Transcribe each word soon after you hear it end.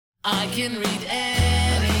I can read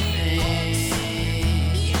anything.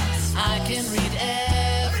 Yes. I can read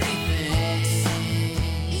everything.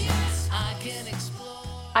 Yes. I can explore.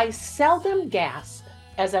 I seldom gasp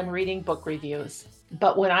as I'm reading book reviews,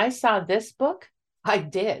 but when I saw this book, I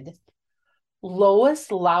did.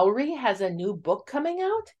 Lois Lowry has a new book coming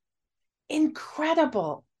out?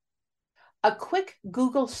 Incredible. A quick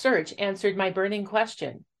Google search answered my burning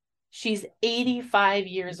question. She's 85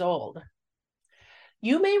 years old.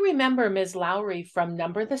 You may remember Ms. Lowry from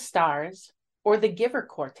Number the Stars or the Giver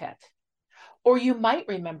Quartet, or you might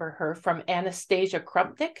remember her from Anastasia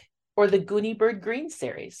Krupnik or the Goonie Bird Green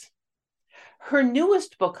series. Her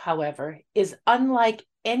newest book, however, is unlike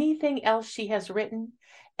anything else she has written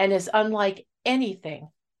and is unlike anything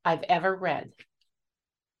I've ever read.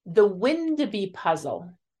 The Windeby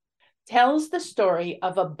Puzzle tells the story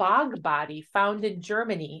of a bog body found in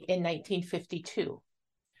Germany in 1952.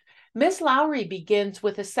 Miss Lowry begins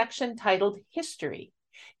with a section titled History,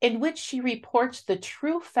 in which she reports the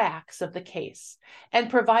true facts of the case and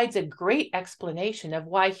provides a great explanation of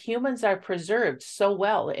why humans are preserved so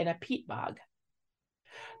well in a peat bog.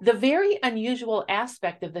 The very unusual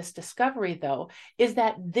aspect of this discovery, though, is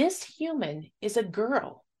that this human is a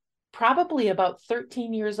girl, probably about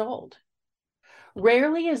 13 years old.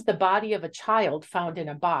 Rarely is the body of a child found in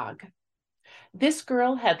a bog. This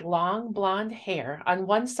girl had long blonde hair on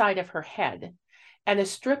one side of her head and a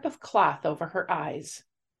strip of cloth over her eyes.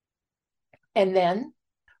 And then,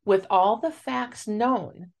 with all the facts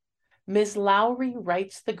known, Ms. Lowry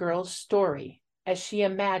writes the girl's story as she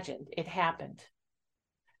imagined it happened.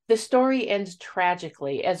 The story ends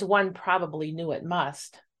tragically, as one probably knew it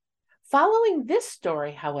must. Following this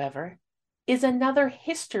story, however, is another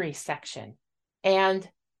history section. And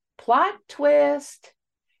plot twist,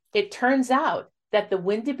 it turns out that the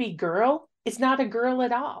Windeby girl is not a girl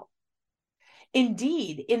at all.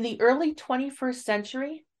 Indeed, in the early 21st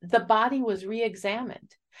century, the body was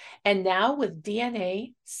re-examined. And now with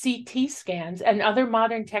DNA, CT scans, and other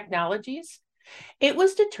modern technologies, it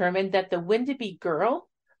was determined that the Windeby girl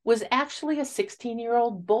was actually a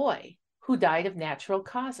 16-year-old boy who died of natural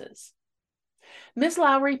causes. Ms.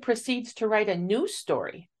 Lowry proceeds to write a new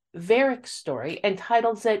story, Varick's story, and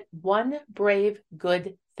titles it One Brave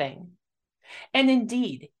Good Thing. And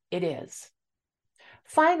indeed, it is.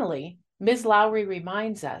 Finally, Ms. Lowry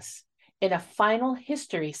reminds us in a final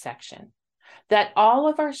history section that all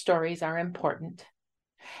of our stories are important.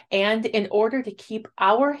 And in order to keep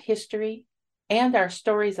our history and our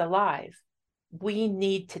stories alive, we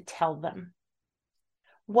need to tell them.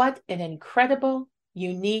 What an incredible,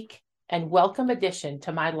 unique, and welcome addition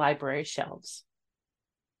to my library shelves.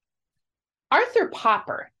 Arthur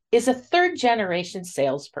Popper is a third-generation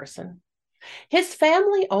salesperson. His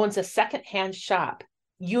family owns a secondhand shop,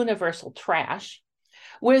 Universal Trash,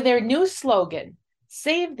 where their new slogan,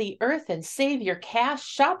 Save the Earth and Save Your Cash,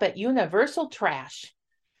 Shop at Universal Trash,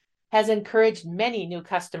 has encouraged many new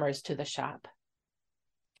customers to the shop.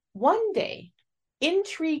 One day,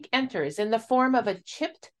 intrigue enters in the form of a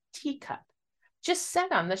chipped teacup just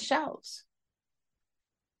set on the shelves.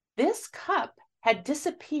 This cup had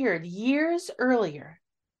disappeared years earlier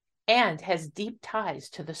and has deep ties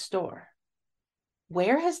to the store.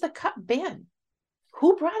 Where has the cup been?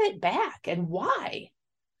 Who brought it back and why?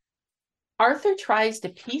 Arthur tries to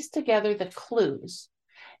piece together the clues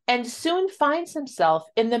and soon finds himself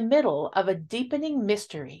in the middle of a deepening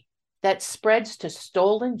mystery that spreads to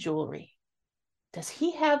stolen jewelry. Does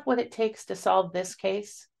he have what it takes to solve this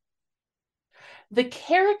case? The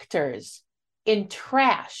characters in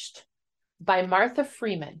Trashed by Martha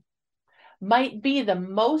Freeman might be the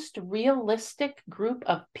most realistic group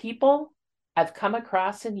of people I've come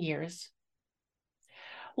across in years.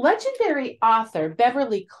 Legendary author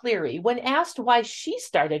Beverly Cleary, when asked why she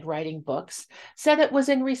started writing books, said it was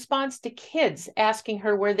in response to kids asking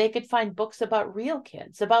her where they could find books about real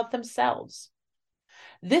kids, about themselves.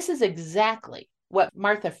 This is exactly what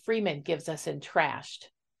Martha Freeman gives us in Trashed.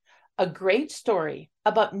 A great story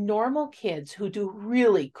about normal kids who do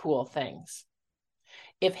really cool things.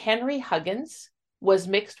 If Henry Huggins was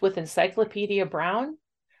mixed with Encyclopedia Brown,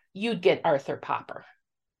 you'd get Arthur Popper.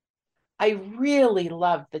 I really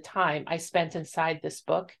loved the time I spent inside this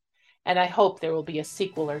book, and I hope there will be a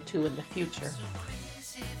sequel or two in the future.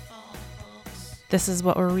 This is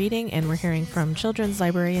what we're reading, and we're hearing from children's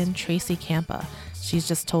librarian Tracy Campa. She's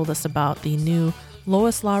just told us about the new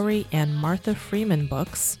Lois Lowry and Martha Freeman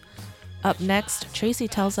books. Up next, Tracy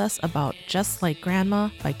tells us about Just Like Grandma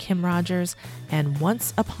by Kim Rogers and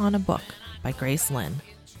Once Upon a Book by Grace Lin.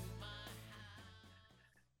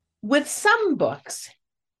 With some books,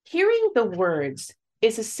 hearing the words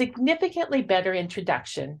is a significantly better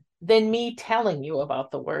introduction than me telling you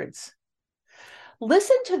about the words.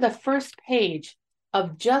 Listen to the first page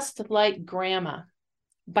of Just Like Grandma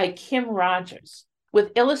by Kim Rogers,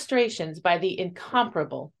 with illustrations by the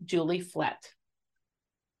incomparable Julie Flett.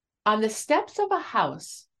 On the steps of a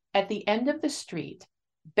house at the end of the street,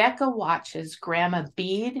 Becca watches Grandma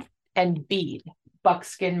bead and bead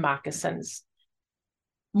buckskin moccasins.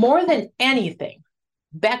 More than anything,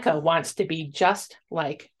 Becca wants to be just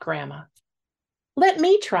like Grandma. Let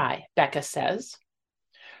me try, Becca says.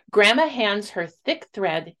 Grandma hands her thick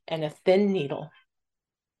thread and a thin needle.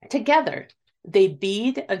 Together, they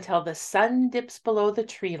bead until the sun dips below the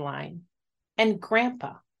tree line, and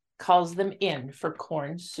Grandpa calls them in for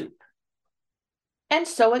corn soup. And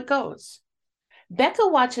so it goes. Becca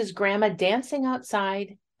watches Grandma dancing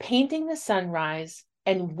outside, painting the sunrise,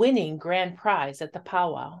 and winning grand prize at the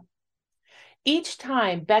powwow. Each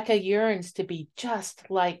time, Becca yearns to be just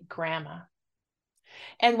like Grandma.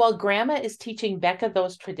 And while Grandma is teaching Becca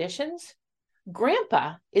those traditions,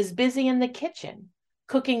 Grandpa is busy in the kitchen,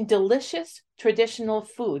 cooking delicious traditional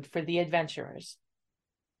food for the adventurers.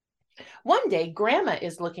 One day, Grandma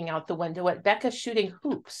is looking out the window at Becca shooting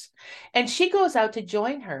hoops, and she goes out to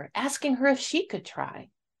join her, asking her if she could try.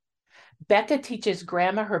 Becca teaches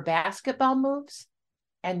Grandma her basketball moves,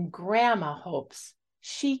 and Grandma hopes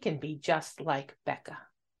she can be just like Becca.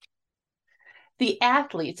 The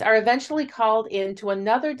athletes are eventually called in to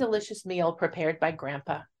another delicious meal prepared by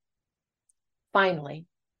Grandpa. Finally,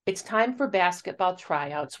 it's time for basketball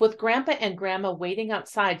tryouts, with Grandpa and Grandma waiting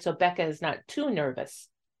outside so Becca is not too nervous.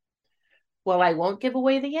 While I won't give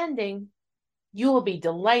away the ending, you will be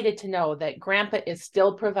delighted to know that Grandpa is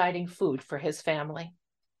still providing food for his family.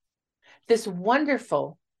 This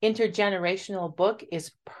wonderful intergenerational book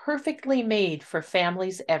is perfectly made for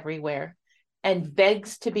families everywhere and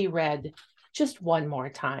begs to be read just one more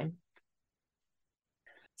time.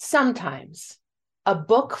 Sometimes a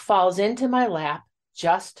book falls into my lap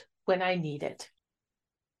just when I need it.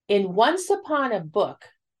 In Once Upon a Book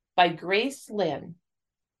by Grace Lynn,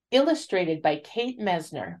 illustrated by Kate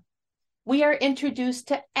Mesner, we are introduced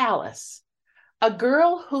to Alice, a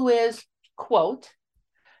girl who is, quote,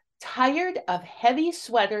 tired of heavy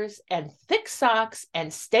sweaters and thick socks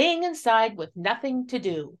and staying inside with nothing to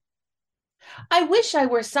do. I wish I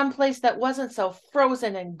were someplace that wasn't so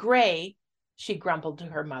frozen and gray, she grumbled to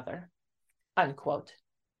her mother, unquote.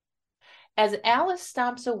 As Alice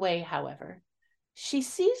stomps away, however, she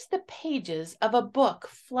sees the pages of a book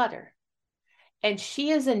flutter, and she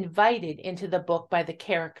is invited into the book by the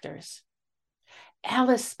characters.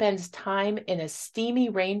 Alice spends time in a steamy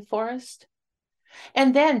rainforest,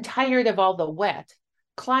 and then, tired of all the wet,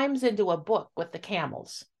 climbs into a book with the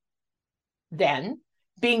camels. Then,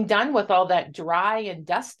 being done with all that dry and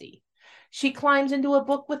dusty, she climbs into a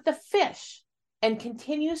book with the fish and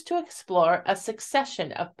continues to explore a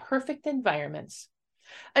succession of perfect environments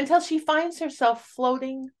until she finds herself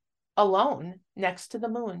floating alone next to the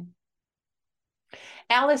moon.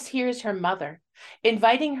 Alice hears her mother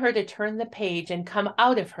inviting her to turn the page and come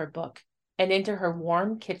out of her book and into her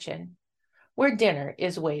warm kitchen, where dinner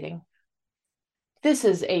is waiting. This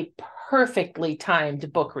is a perfectly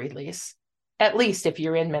timed book release, at least if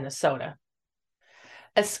you're in Minnesota.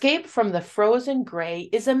 Escape from the frozen gray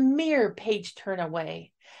is a mere page turn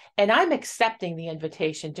away, and I'm accepting the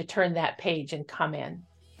invitation to turn that page and come in.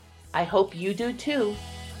 I hope you do too.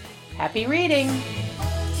 Happy reading!